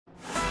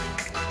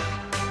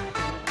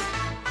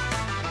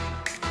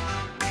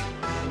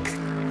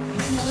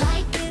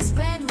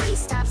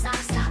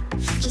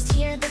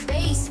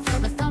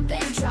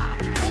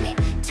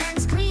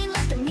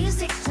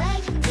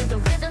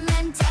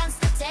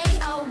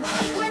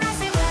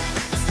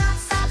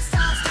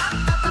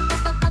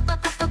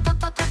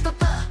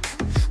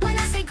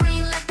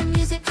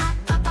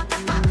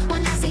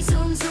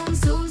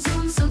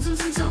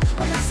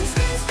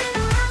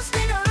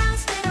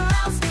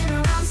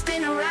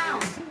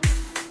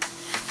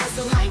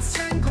the lights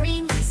turn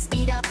green, we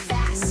speed up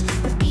fast,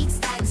 with beats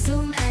that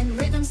zoom and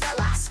rhythms that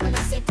last. When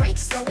I say break,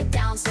 slow it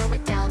down, slow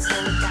it down,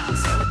 slow it down,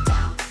 slow it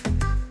down.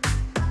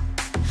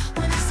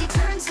 When I say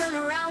turn, turn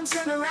around,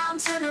 turn around,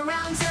 turn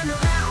around, turn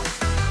around.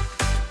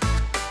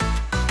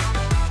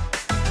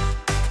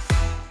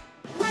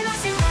 When I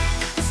say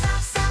red,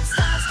 stop, stop,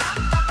 stop, stop.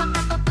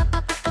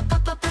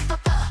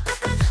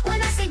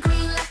 When I say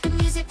green, let the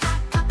music pop,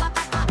 pop, pop,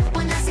 pop, pop.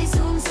 When I say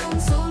zoom, zoom,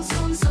 zoom,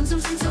 zoom, zoom, zoom,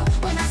 zoom, zoom.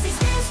 When I say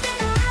spin, spin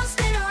around,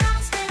 spin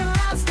around, spin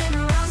around, spin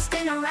around,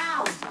 spin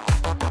around.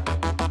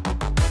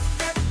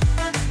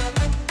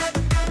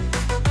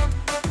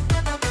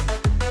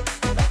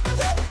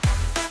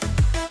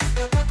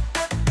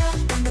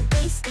 When the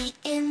bass beat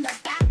in the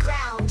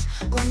background,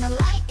 when the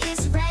light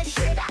is red,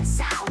 hear that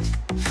sound.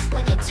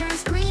 When it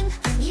turns green,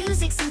 the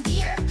music's in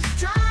gear.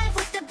 Drive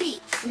with the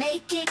beat,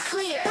 make it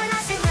clear. When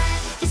I say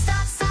red, you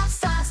stop, stop,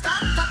 stop,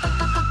 stop.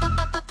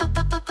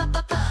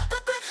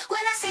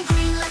 When I say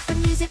green, let the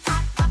music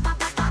pop, pop, pop,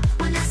 pop, pop.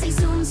 When I say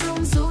zoom,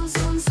 zoom, zoom,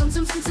 zoom, zoom,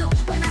 zoom, zoom, zoom.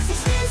 When I say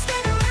spin,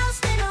 spin around,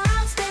 spin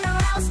around, spin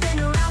around, spin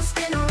around,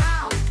 spin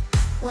around.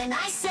 When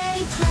I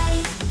say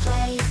play,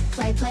 play,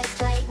 play, play,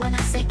 play. When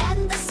I say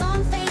end, the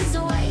song fades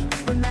away.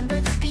 Remember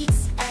the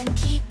beats and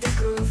keep the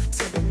groove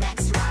to the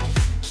next ride.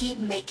 Keep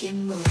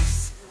making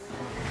moves.